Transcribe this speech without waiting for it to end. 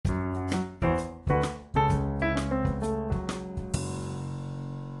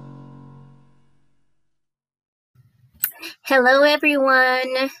Hello,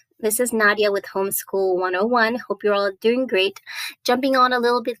 everyone. This is Nadia with Homeschool 101. Hope you're all doing great. Jumping on a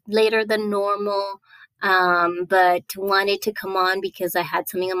little bit later than normal, but wanted to come on because I had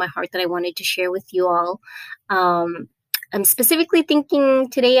something on my heart that I wanted to share with you all. Um, I'm specifically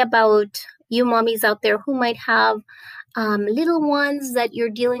thinking today about you mommies out there who might have little ones that you're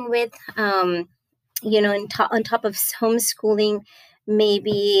dealing with. On top of homeschooling,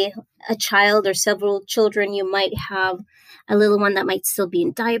 maybe a child or several children, you might have a little one that might still be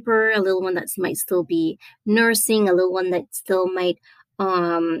in diaper, a little one that might still be nursing, a little one that still might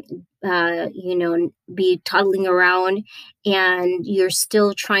um be toddling around, and you're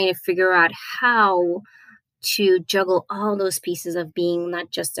still trying to figure out how to juggle all those pieces of being not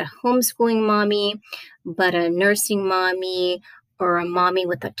just a homeschooling mommy, but a nursing mommy, or a mommy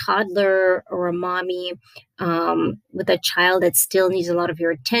with a toddler, or a mommy with a child that still needs a lot of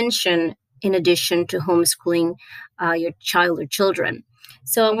your attention, in addition to homeschooling your child or children.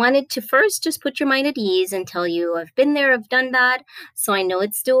 So I wanted to first just put your mind at ease and tell you I've been there, I've done that. So I know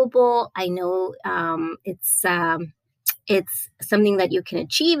it's doable. I know it's something that you can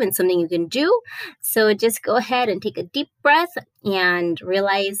achieve and something you can do. So just go ahead and take a deep breath and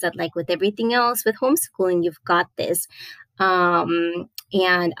realize that, like with everything else with homeschooling, you've got this. And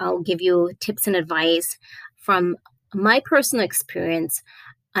I'll give you tips and advice from my personal experience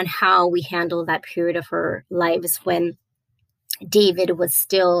on how we handle that period of our lives when David was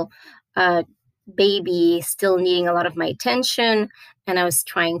still a baby, still needing a lot of my attention, and I was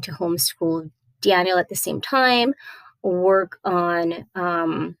trying to homeschool Daniel at the same time, work on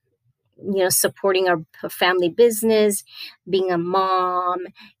supporting our family business, being a mom,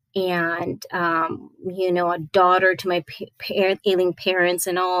 and a daughter to my ailing parents,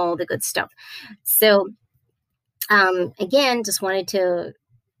 and all the good stuff. So again, just wanted to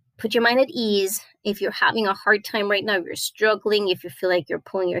put your mind at ease. If you're having a hard time right now, if you're struggling, if you feel like you're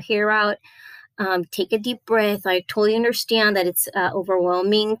pulling your hair out, take a deep breath. I totally understand that it's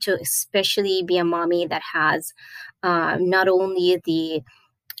overwhelming to especially be a mommy that has not only the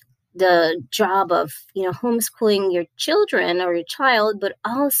job of homeschooling your children or your child, but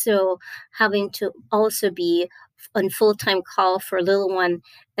also having to also be on full-time call for a little one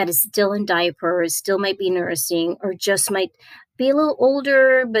that is still in diapers, still might be nursing, or just might be a little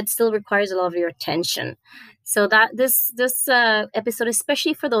older but still requires a lot of your attention. So that this episode,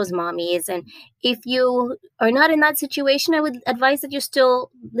 especially for those mommies, and if you are not in that situation, I would advise that you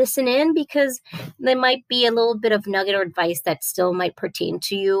still listen in, because there might be a little bit of nugget or advice that still might pertain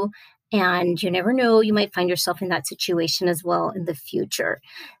to you. And you never know, you might find yourself in that situation as well in the future.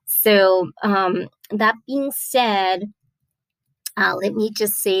 So that being said, let me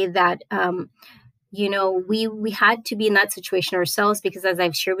just say that we had to be in that situation ourselves, because as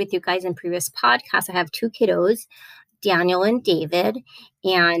I've shared with you guys in previous podcasts, I have two kiddos, Daniel and David.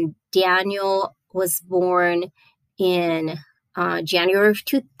 And Daniel was born in January of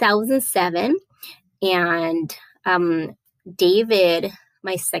 2007, and David,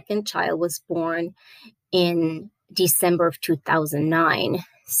 my second child, was born in December of 2009.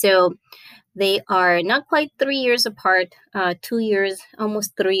 So they are not quite 3 years apart, 2 years,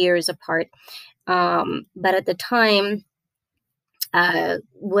 almost 3 years apart. But at the time,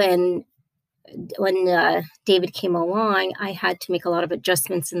 when David came along, I had to make a lot of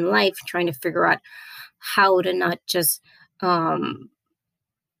adjustments in life, trying to figure out how to not just,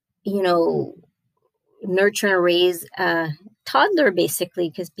 nurture and raise a toddler,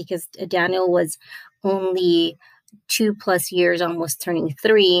 basically, because Daniel was only 2+ years, almost turning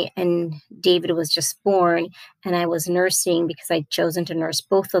 3, and David was just born, and I was nursing because I'd chosen to nurse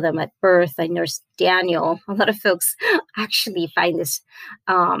both of them at birth. I nursed Daniel. A lot of folks actually find this,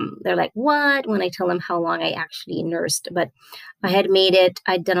 they're like, what? When I tell them how long I actually nursed. But I had made it.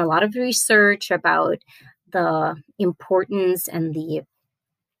 I'd done a lot of research about the importance and the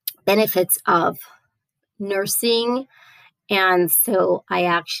benefits of nursing. And so I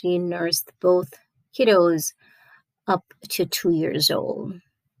actually nursed both kiddos up to 2 years old.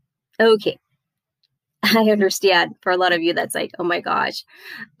 Okay. I understand for a lot of you that's like, oh my gosh.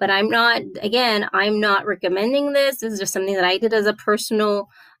 But I'm not recommending this. This is just something that I did as a personal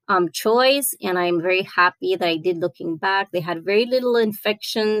choice. And I'm very happy that I did, looking back. They had very little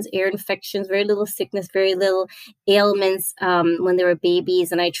infections, ear infections, very little sickness, very little ailments when they were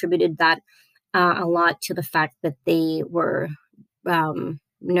babies. And I attributed that a lot to the fact that they were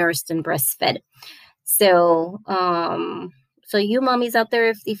nursed and breastfed. So, so you mommies out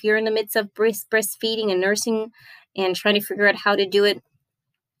there, if you're in the midst of breastfeeding and nursing and trying to figure out how to do it,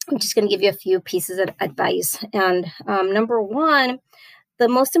 I'm just going to give you a few pieces of advice. And number one, the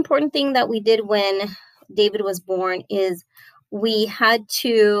most important thing that we did when David was born is we had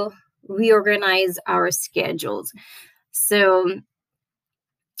to reorganize our schedules. So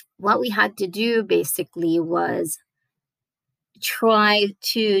what we had to do basically was try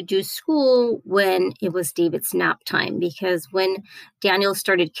to do school when it was David's nap time, because when Daniel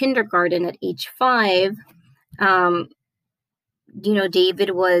started kindergarten at age 5, um, David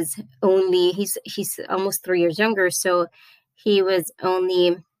was only he's almost 3 years younger, so he was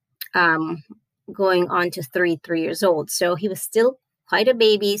only um, going on to 3 years old. So he was still quite a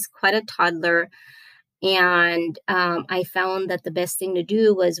baby, quite a toddler. And I found that the best thing to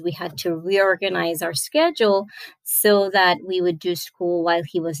do was we had to reorganize our schedule so that we would do school while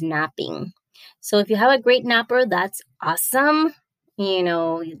he was napping. So if you have a great napper, that's awesome.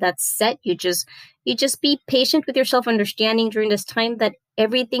 That's set. You just be patient with yourself, understanding during this time that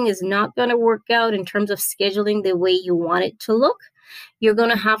everything is not going to work out in terms of scheduling the way you want it to look. You're going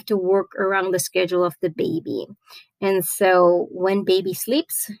to have to work around the schedule of the baby. And so when baby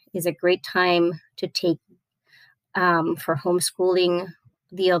sleeps is a great time to take for homeschooling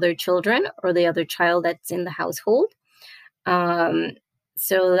the other children or the other child that's in the household.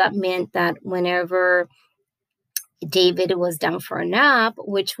 So that meant that whenever David was down for a nap,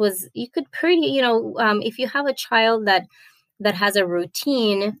 which was, you could if you have a child that has a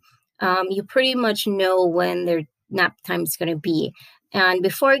routine, you pretty much know when their nap time is going to be. And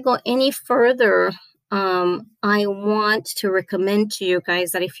before I go any further, I want to recommend to you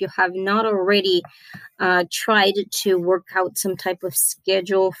guys that if you have not already tried to work out some type of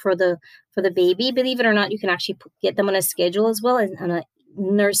schedule for the baby, believe it or not, you can actually get them on a schedule as well, as on a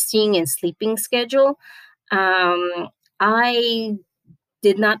nursing and sleeping schedule. I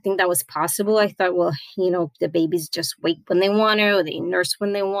did not think that was possible. I thought, well, the babies just wake when they want to, or they nurse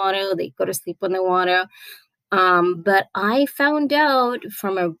when they want to, they go to sleep when they want to. But I found out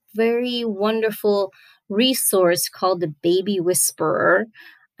from a very wonderful resource called the Baby Whisperer.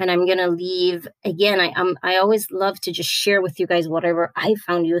 And I'm going to leave, again, I always love to just share with you guys whatever I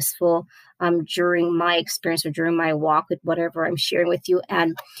found useful during my experience or during my walk with whatever I'm sharing with you.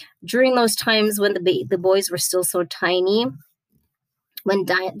 And during those times when the boys were still so tiny, when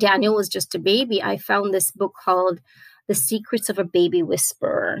Daniel was just a baby, I found this book called The Secrets of a Baby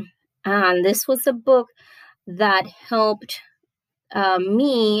Whisperer. And this was a book that helped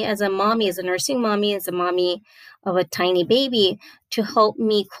me as a mommy, as a nursing mommy, as a mommy of a tiny baby, to help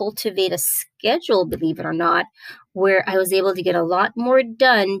me cultivate a schedule, believe it or not, where I was able to get a lot more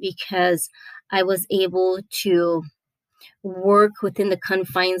done because I was able to work within the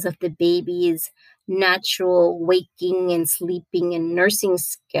confines of the baby's natural waking and sleeping and nursing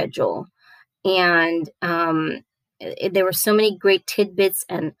schedule. And there were so many great tidbits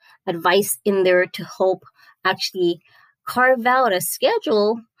and advice in there to help actually carve out a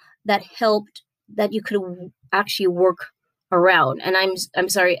schedule that helped, that you could actually work around. And I'm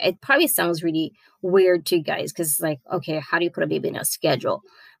sorry, it probably sounds really weird to you guys because it's like, okay, how do you put a baby in a schedule?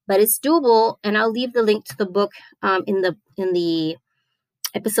 But it's doable, and I'll leave the link to the book in the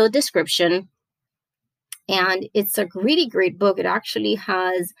episode description. And it's a really great book. It actually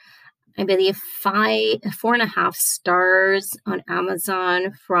has, I believe, 4.5 stars on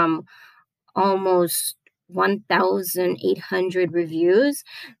Amazon from almost 1,800 reviews.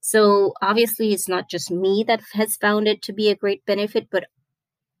 So obviously it's not just me that has found it to be a great benefit, but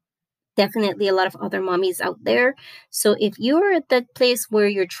definitely a lot of other mommies out there. So if you're at that place where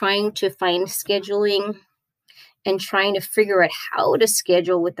you're trying to find scheduling and trying to figure out how to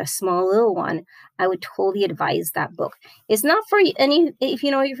schedule with a small little one, I would totally advise that book. It's not for any, if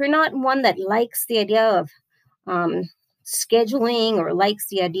you're not one that likes the idea of scheduling or likes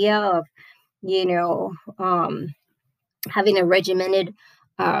the idea of, having a regimented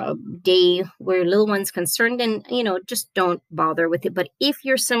day where little one's concerned, then, just don't bother with it. But if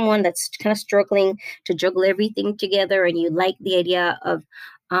you're someone that's kind of struggling to juggle everything together and you like the idea of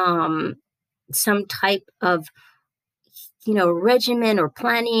some type of regimen or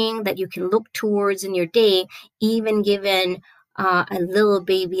planning that you can look towards in your day, even given a little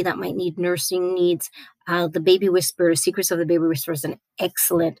baby that might need nursing needs, the Baby Whisperer, Secrets of the Baby Whisperer is an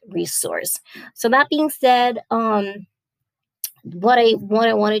excellent resource. So that being said, what I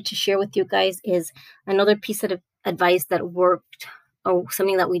wanted to share with you guys is another piece of advice that worked, or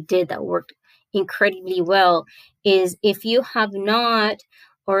something that we did that worked incredibly well, is if you have not,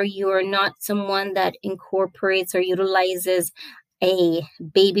 or you're not someone that incorporates or utilizes a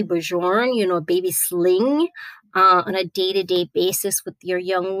baby bougeon, a baby sling, on a day-to-day basis with your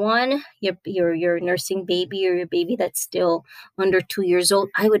young one, your nursing baby, or your baby that's still under 2 years old,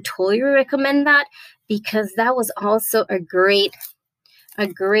 I would totally recommend that, because that was also a great a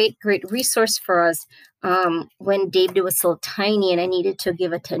great, great resource for us when David was still tiny and I needed to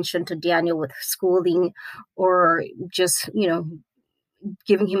give attention to Daniel with schooling or just,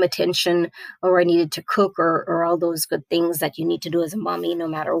 giving him attention, or I needed to cook, or all those good things that you need to do as a mommy, no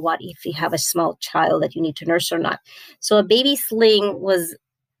matter what, if you have a small child that you need to nurse or not. So a baby sling was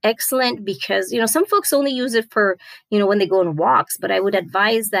excellent because, some folks only use it for, when they go on walks, but I would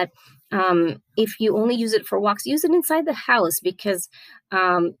advise that if you only use it for walks, use it inside the house because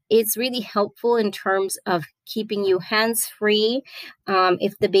it's really helpful in terms of keeping you hands free.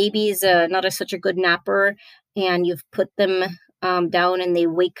 If the baby is not such a good napper and you've put them down and they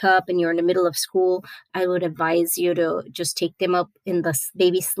wake up and you're in the middle of school, I would advise you to just take them up in the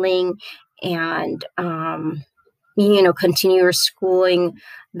baby sling and, continue your schooling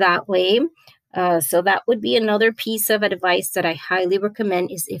that way. So that would be another piece of advice that I highly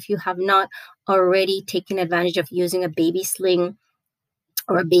recommend is if you have not already taken advantage of using a baby sling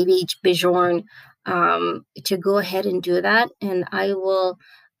or a baby Bjorn, to go ahead and do that. And I will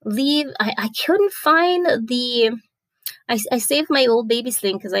leave. I couldn't find I saved my old baby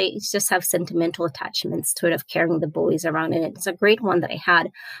sling because I just have sentimental attachments to it of carrying the boys around in it. It's a great one that I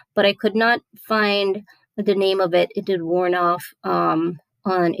had, but I could not find the name of it. It had worn off.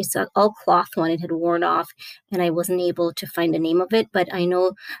 It's an all cloth one. It had worn off, and I wasn't able to find the name of it. But I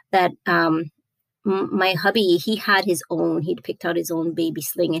know that my hubby, he had his own. He'd picked out his own baby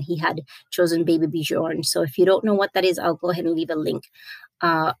sling, and he had chosen Baby Bjorn. So if you don't know what that is, I'll go ahead and leave a link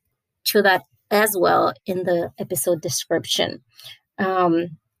to that as well in the episode description.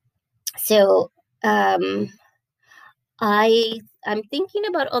 So I'm thinking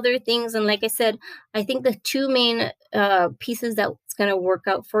about other things, and like I said, I think the two main pieces that's going to work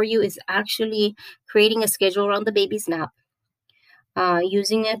out for you is actually creating a schedule around the baby's nap,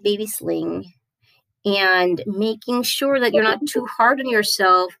 using a baby sling, and making sure that you're not too hard on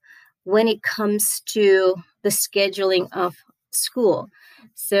yourself when it comes to the scheduling of school.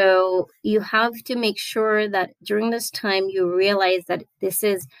 So you have to make sure that during this time you realize that this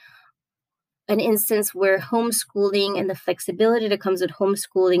is an instance where homeschooling and the flexibility that comes with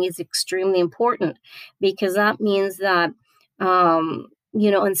homeschooling is extremely important, because that means that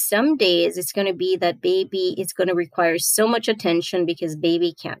on some days it's going to be that baby is going to require so much attention because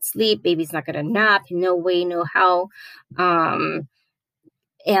baby can't sleep, baby's not going to nap, no way, no how, and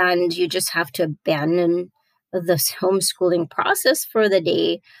you just have to abandon this homeschooling process for the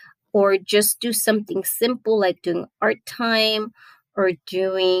day, or just do something simple like doing art time or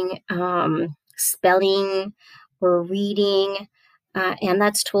doing spelling or reading, and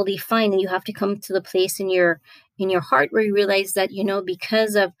that's totally fine. And you have to come to the place in your heart where you realize that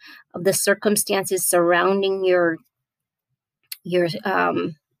because of the circumstances surrounding your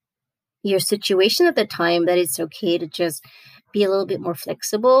situation at the time, that it's okay to just be a little bit more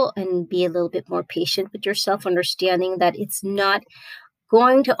flexible and be a little bit more patient with yourself, understanding that it's not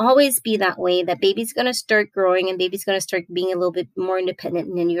going to always be that way, that baby's going to start growing and baby's going to start being a little bit more independent,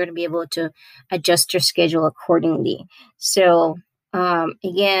 and then you're going to be able to adjust your schedule accordingly. So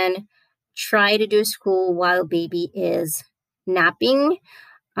again, try to do school while baby is napping.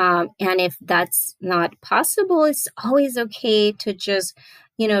 And if that's not possible, it's always okay to just,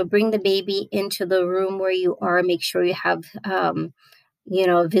 bring the baby into the room where you are. Make sure you have,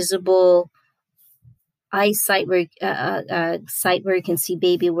 visible eyesight where sight where you can see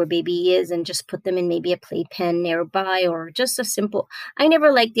baby where baby is, and just put them in maybe a playpen nearby, or just a simple. I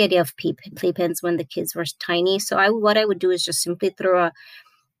never liked the idea of playpens when the kids were tiny, so what I would do is just simply throw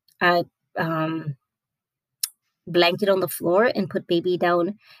a blanket on the floor and put baby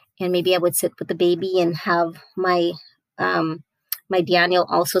down, and maybe I would sit with the baby and have my Daniel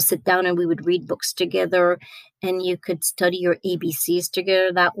also sit down, and we would read books together, and you could study your ABCs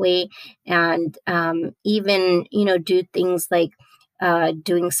together that way. And even, do things like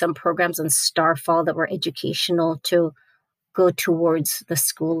doing some programs on Starfall that were educational to go towards the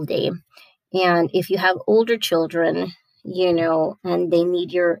school day. And if you have older children, and they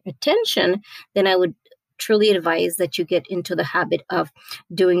need your attention, then I would truly advise that you get into the habit of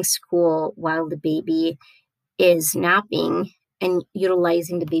doing school while the baby is napping, and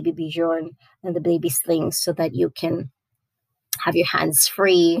utilizing the Baby Bjorn and the baby slings so that you can have your hands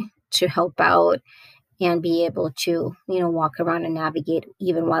free to help out and be able to, walk around and navigate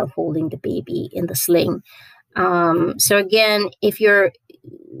even while holding the baby in the sling. So again, if you're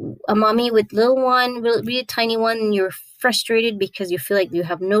a mommy with little one, really tiny one, and you're frustrated because you feel like you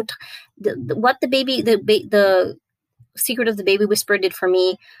have no the secret of the baby whisperer did for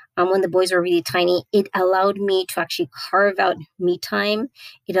me, when the boys were really tiny, it allowed me to actually carve out me time.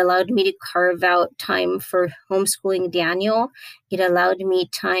 It allowed me to carve out time for homeschooling Daniel. It allowed me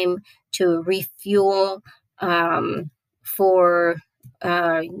time to refuel for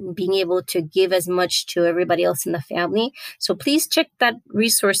being able to give as much to everybody else in the family. So please check that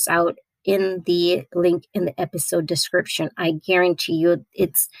resource out in the link in the episode description. I guarantee you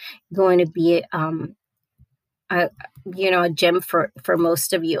it's going to be a gem for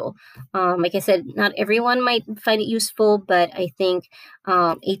most of you. Like I said, not everyone might find it useful, but I think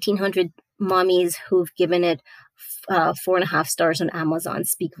 1,800 mommies who've given it 4.5 stars on Amazon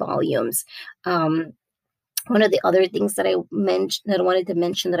speak volumes. One of the other things that I wanted to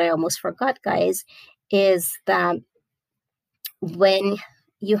mention that I almost forgot, guys, is that when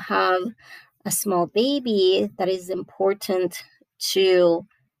you have a small baby, that is important to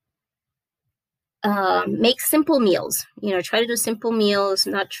make simple meals. Try to do simple meals.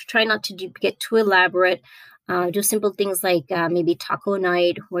 Try not to get too elaborate. Do simple things like maybe taco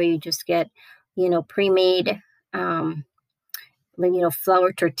night, where you just get pre-made flour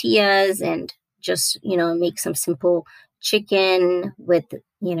tortillas and just make some simple chicken with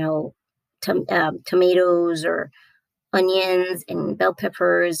tomatoes or onions and bell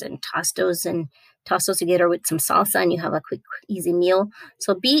peppers, and toss those together with some salsa, and you have a quick, easy meal.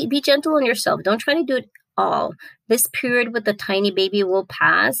 So be gentle on yourself. Don't try to do it all. This period with the tiny baby will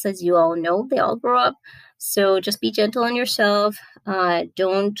pass. As you all know, they all grow up. So just be gentle on yourself.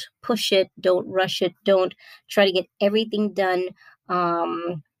 Don't push it. Don't rush it. Don't try to get everything done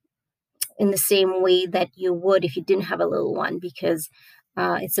in the same way that you would if you didn't have a little one, because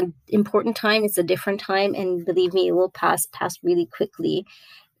it's an important time. It's a different time. And believe me, it will pass really quickly.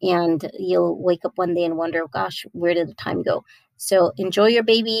 And you'll wake up one day and wonder, gosh, where did the time go? So enjoy your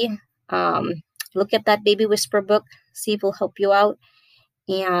baby. Look at that Baby Whisper book. See if it will help you out.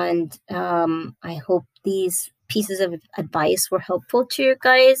 And I hope these pieces of advice were helpful to you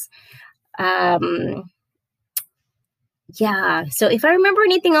guys. Yeah. So if I remember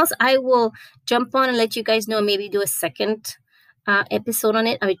anything else, I will jump on and let you guys know, and maybe do a second episode on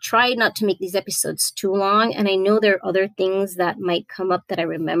it. I try not to make these episodes too long, and I know there are other things that might come up that I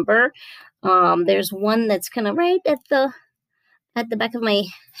remember. There's one that's kind of right at the back of my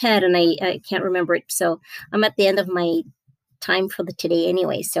head, and I can't remember it. So I'm at the end of my time for today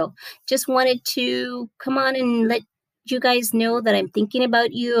anyway. So just wanted to come on and let you guys know that I'm thinking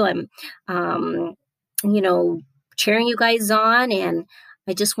about you. I'm, cheering you guys on, and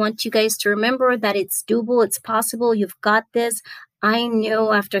I just want you guys to remember that it's doable, it's possible, you've got this. I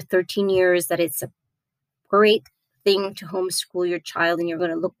know after 13 years that it's a great thing to homeschool your child, and you're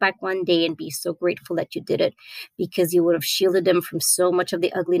going to look back one day and be so grateful that you did it, because you would have shielded them from so much of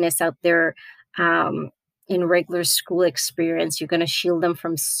the ugliness out there in regular school experience. You're going to shield them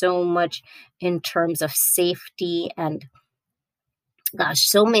from so much in terms of safety and gosh,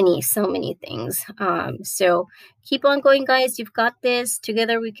 so many things. So keep on going, guys. You've got this.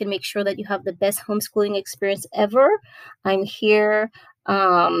 Together we can make sure that you have the best homeschooling experience ever. I'm here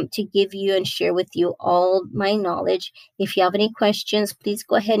to give you and share with you all my knowledge. If you have any questions, please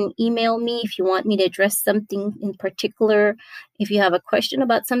go ahead and email me. If you want me to address something in particular, if you have a question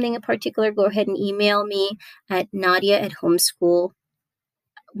about something in particular, go ahead and email me at nadia@homeschool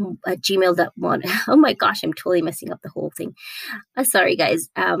at gmail.com. Oh my gosh, I'm totally messing up the whole thing. Sorry, guys.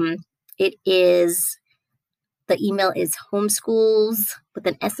 The email is homeschools with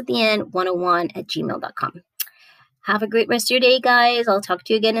an S at the end, 101@gmail.com. Have a great rest of your day, guys. I'll talk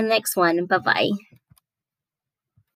to you again in the next one. Bye-bye.